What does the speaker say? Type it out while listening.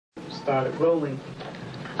started rolling.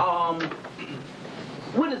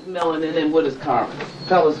 What is melanin and what is carbon?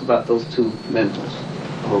 Tell us about those two minerals,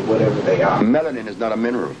 or whatever they are. Melanin is not a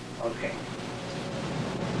mineral. Okay.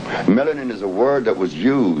 Melanin is a word that was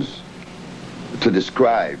used to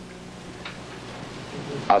describe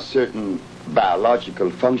a certain biological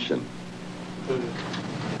function.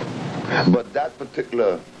 But that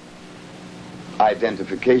particular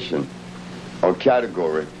identification or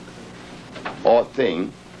category or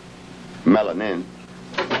thing, melanin,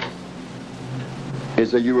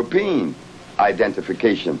 is a European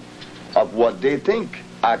identification of what they think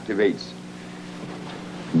activates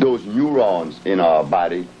those neurons in our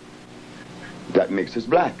body that makes us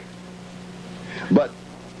black. But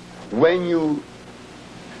when you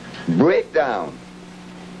break down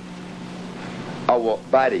our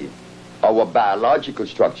body, our biological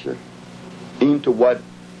structure, into what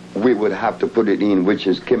we would have to put it in, which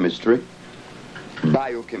is chemistry,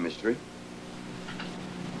 biochemistry,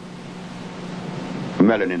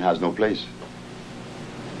 melanin has no place.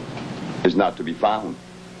 It's not to be found.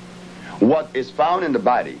 What is found in the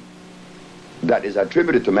body that is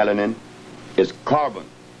attributed to melanin is carbon.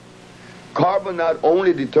 Carbon not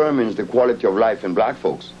only determines the quality of life in black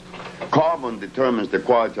folks, carbon determines the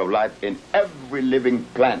quality of life in every living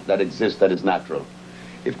plant that exists that is natural.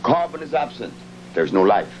 If carbon is absent, there's no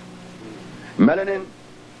life. Melanin,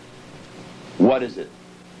 what is it?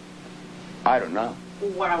 I don't know.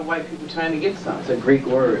 Why are white people trying to get some? It's a Greek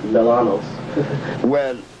word, melanos.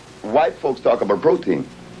 Well, white folks talk about protein.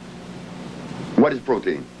 What is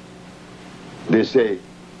protein? They say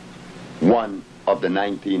one of the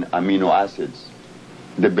 19 amino acids,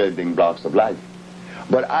 the building blocks of life.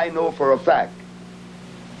 But I know for a fact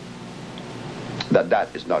that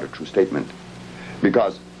that is not a true statement.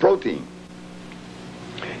 Because protein,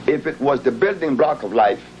 if it was the building block of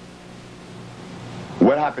life,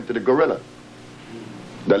 what happened to the gorilla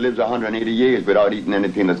that lives 180 years without eating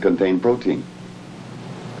anything that's contained protein?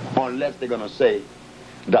 Unless they're going to say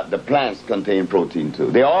that the plants contain protein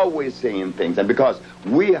too. They're always saying things, and because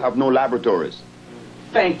we have no laboratories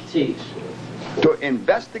Thank you, Chief. to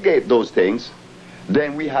investigate those things,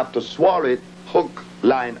 then we have to swallow it hook,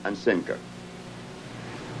 line, and sinker.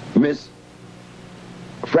 Miss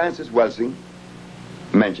Frances Welsing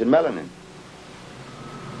mentioned melanin.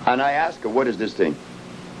 And I asked her, what is this thing?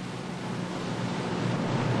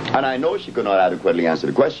 And I know she could not adequately answer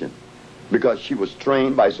the question because she was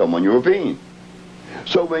trained by someone European.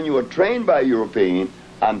 So when you are trained by a European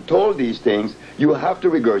and told these things, you have to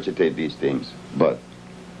regurgitate these things. But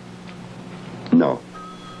no,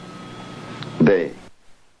 they